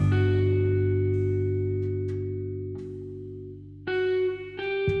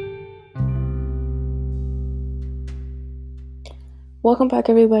Welcome back,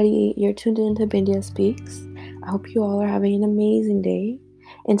 everybody. You're tuned in to Bindia Speaks. I hope you all are having an amazing day.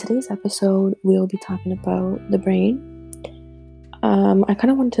 In today's episode, we'll be talking about the brain. I kind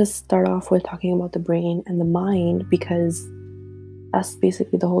of want to start off with talking about the brain and the mind because that's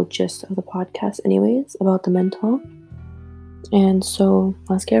basically the whole gist of the podcast, anyways, about the mental. And so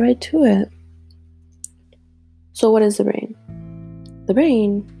let's get right to it. So, what is the brain? The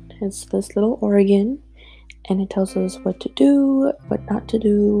brain is this little organ, and it tells us what to do, what not to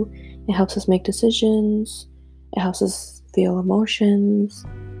do. It helps us make decisions. It helps us feel emotions.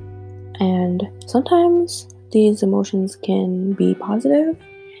 And sometimes these emotions can be positive,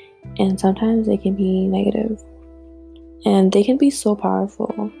 and sometimes they can be negative. And they can be so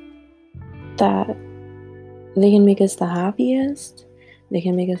powerful that they can make us the happiest. They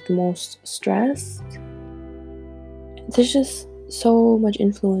can make us the most stressed. There's just so much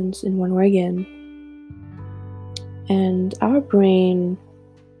influence in one organ. And our brain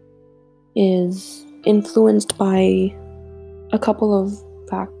is influenced by a couple of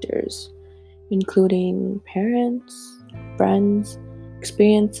factors, including parents, friends,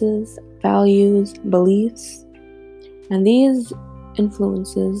 experiences, values, beliefs. And these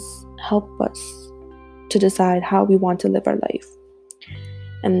influences help us to decide how we want to live our life.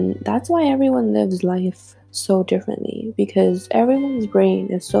 And that's why everyone lives life so differently, because everyone's brain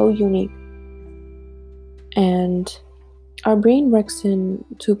is so unique. And our brain works in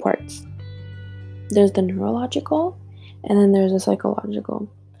two parts. There's the neurological, and then there's the psychological.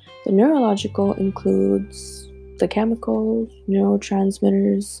 The neurological includes the chemicals,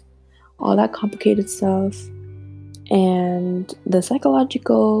 neurotransmitters, all that complicated stuff. And the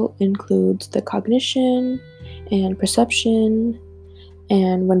psychological includes the cognition and perception.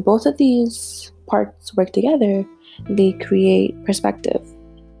 And when both of these parts work together, they create perspective.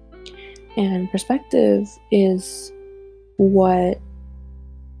 And perspective is what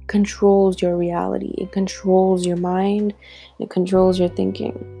controls your reality. It controls your mind. It controls your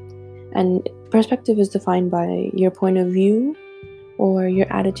thinking. And perspective is defined by your point of view or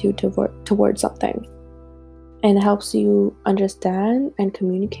your attitude towards something. And it helps you understand and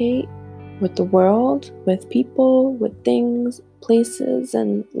communicate with the world, with people, with things, places,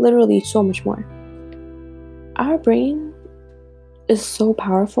 and literally so much more. Our brain is so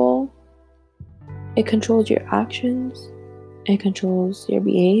powerful. It controls your actions. It controls your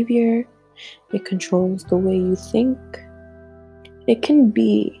behavior. It controls the way you think. It can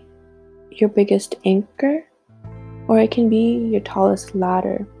be your biggest anchor, or it can be your tallest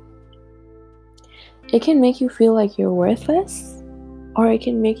ladder. It can make you feel like you're worthless, or it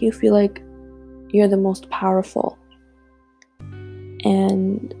can make you feel like you're the most powerful.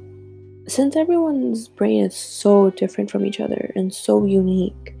 And since everyone's brain is so different from each other and so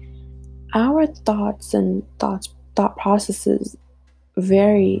unique, our thoughts and thought processes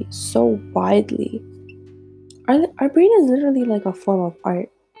vary so widely. Our brain is literally like a form of art.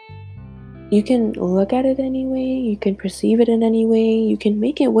 You can look at it any way, you can perceive it in any way, you can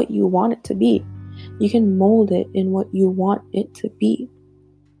make it what you want it to be. You can mold it in what you want it to be.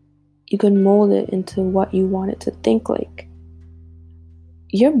 You can mold it into what you want it to think like.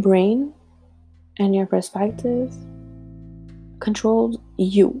 Your brain and your perspective controls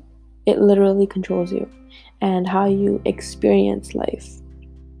you. It literally controls you and how you experience life.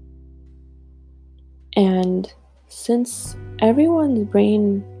 And since everyone's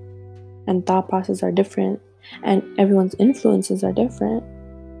brain and thought process are different and everyone's influences are different,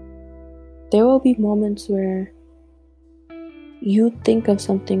 there will be moments where you think of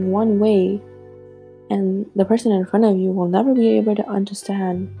something one way and the person in front of you will never be able to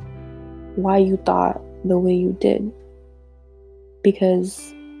understand why you thought the way you did,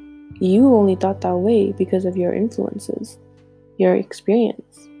 because you only thought that way because of your influences, your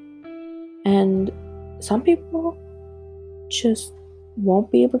experience. And some people just won't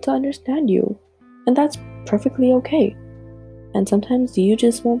be able to understand you, and that's perfectly okay. And sometimes you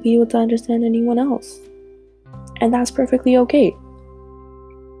just won't be able to understand anyone else, and that's perfectly okay.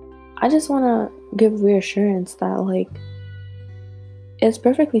 I just want to give reassurance that it's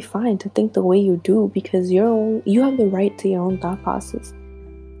perfectly fine to think the way you do, because you have the right to your own thought process.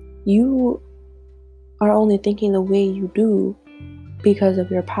 You are only thinking the way you do because of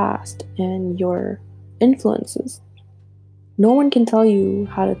your past and your influences. No one can tell you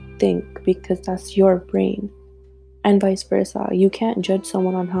how to think because that's your brain, and vice versa. You can't judge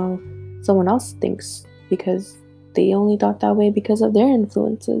someone on how someone else thinks because they only thought that way because of their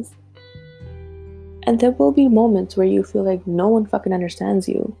influences. And there will be moments where you feel like no one fucking understands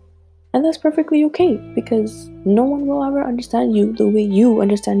you. And that's perfectly okay, because no one will ever understand you the way you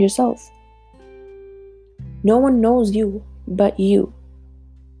understand yourself. No one knows you but you.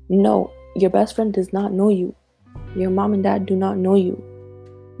 No, your best friend does not know you. Your mom and dad do not know you.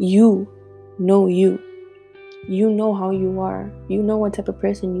 You know you. You know how you are. You know what type of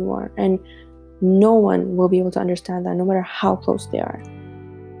person you are. And no one will be able to understand that, no matter how close they are.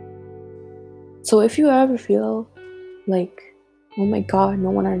 So if you ever feel like, oh my God, no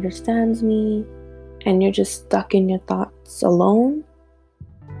one understands me, and you're just stuck in your thoughts alone,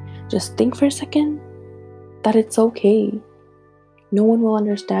 just think for a second that it's okay. No one will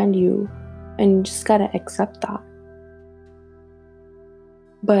understand you, and you just gotta accept that.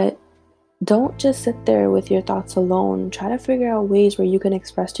 But don't just sit there with your thoughts alone. Try to figure out ways where you can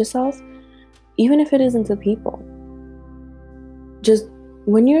express yourself, even if it isn't to people. Just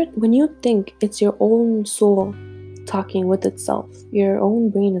when you think it's your own soul talking with itself, your own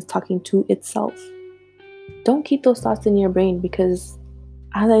brain is talking to itself. Don't keep those thoughts in your brain, because,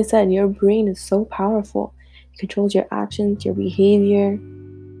 as I said, your brain is so powerful. It controls your actions, your behavior,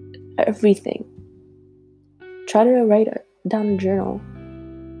 everything. Try to write down a journal,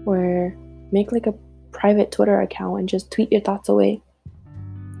 or make like a private Twitter account and just tweet your thoughts away,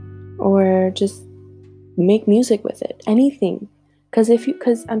 or just make music with it. Anything.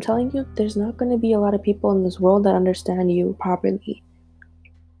 Because I'm telling you, there's not going to be a lot of people in this world that understand you properly.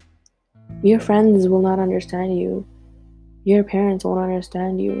 Your friends will not understand you. Your parents won't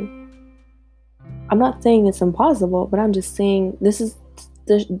understand you. I'm not saying it's impossible, but I'm just saying this is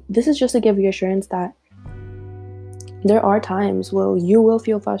just to give reassurance that there are times where you will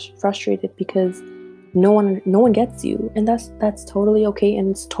feel frustrated because no one gets you, and that's totally okay,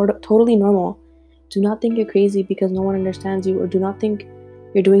 and it's totally normal. Do not think you're crazy because no one understands you, or do not think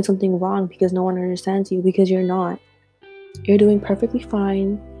you're doing something wrong because no one understands you, because you're not. You're doing perfectly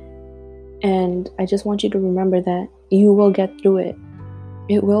fine, and I just want you to remember that you will get through it.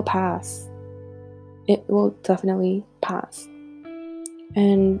 It will pass. It will definitely pass.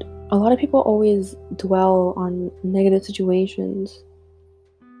 And a lot of people always dwell on negative situations,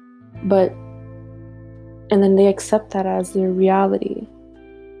 and then they accept that as their reality.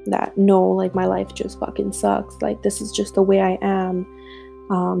 That, no, like, my life just fucking sucks. Like, this is just the way I am.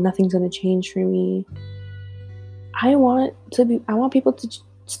 Nothing's gonna change for me. I want people to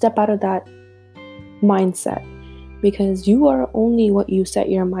step out of that mindset, because you are only what you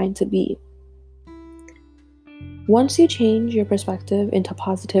set your mind to be. Once you change your perspective into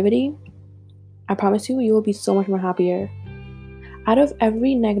positivity, I promise you will be so much more happier. Out of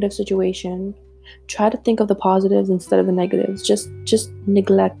every negative situation, try to think of the positives instead of the negatives. Just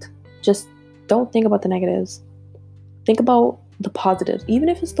don't think about the negatives. Think about the positives, even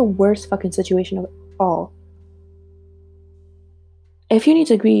if it's the worst fucking situation of all. If you need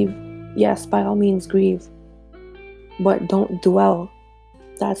to grieve, yes, by all means grieve, but don't dwell.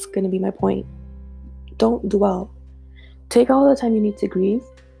 That's gonna be my point. Don't dwell. Take all the time you need to grieve,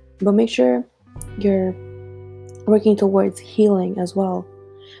 but make sure you're working towards healing as well,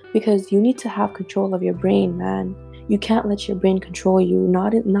 because you need to have control of your brain, man. You can't let your brain control you,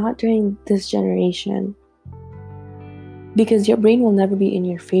 not during this generation, because your brain will never be in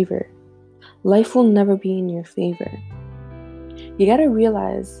your favor. Life will never be in your favor. You gotta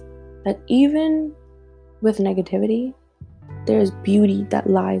realize that even with negativity, there's beauty that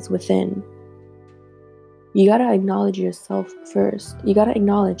lies within. You gotta acknowledge yourself first. You gotta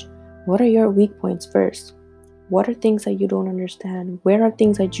acknowledge, what are your weak points first? What are things that you don't understand? Where are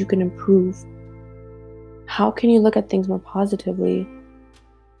things that you can improve? How can you look at things more positively?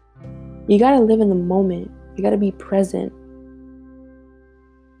 You gotta live in the moment. You gotta be present.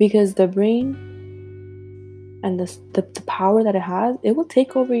 Because the brain and the power that it has, it will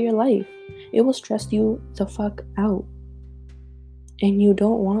take over your life. It will stress you the fuck out. And you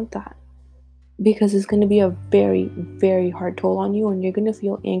don't want that, because it's going to be a very, very hard toll on you, and you're going to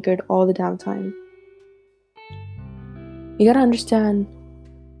feel anchored all the damn time. You gotta understand,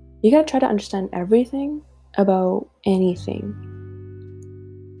 you gotta try to understand everything about anything.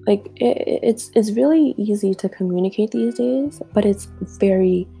 Like, it's really easy to communicate these days, but it's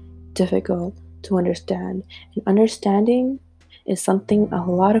very difficult to understand. And understanding is something a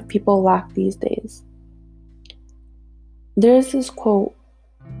lot of people lack these days. There's this quote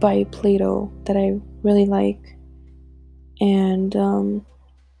by Plato that I really like, and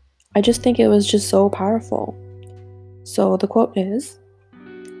I just think it was just so powerful. So the quote is,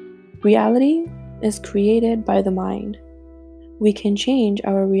 "Reality is created by the mind. We can change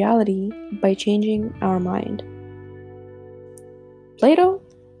our reality by changing our mind." Plato,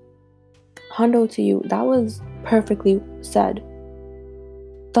 hundo to you. That was perfectly said.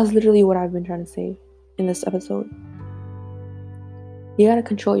 That's literally what I've been trying to say in this episode. You gotta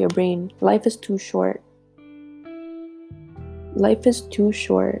control your brain. Life is too short. life is too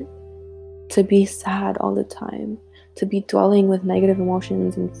short to be sad all the time, to be dwelling with negative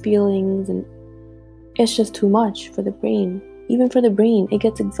emotions and feelings, and it's just too much for the brain. Even for the brain, it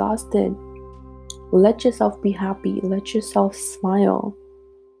gets exhausted. Let yourself be happy. Let yourself smile.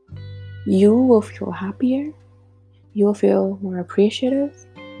 You will feel happier. You will feel more appreciative.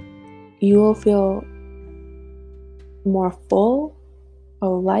 You will feel more full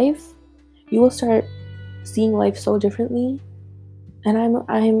of life. You will start seeing life so differently.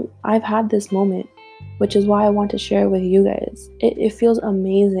 And I've had this moment, which is why I want to share with you guys. It feels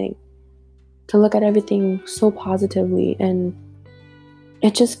amazing to look at everything so positively, and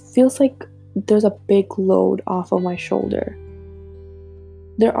it just feels like there's a big load off of my shoulder.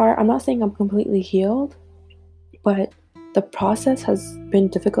 I'm not saying I'm completely healed, but the process has been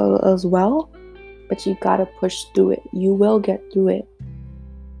difficult as well, but you gotta push through it. You will get through it.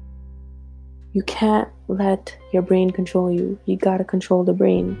 You can't let your brain control you. You gotta control the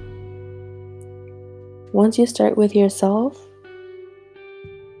brain. Once you start with yourself,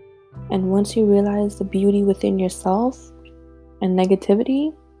 and once you realize the beauty within yourself and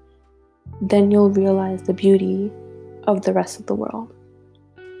negativity, then you'll realize the beauty of the rest of the world.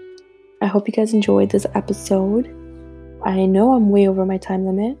 I hope you guys enjoyed this episode. I know I'm way over my time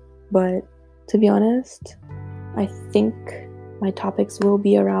limit, but to be honest, I think my topics will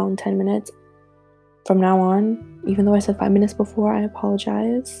be around 10 minutes from now on. Even though I said 5 minutes before, I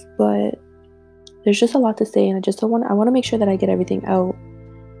apologize, but there's just a lot to say, and I want to make sure that I get everything out,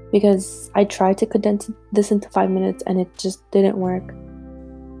 because I tried to condense this into 5 minutes and it just didn't work.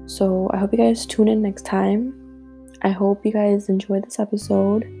 So I hope you guys tune in next time. I hope you guys enjoyed this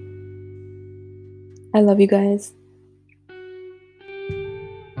episode. I love you guys.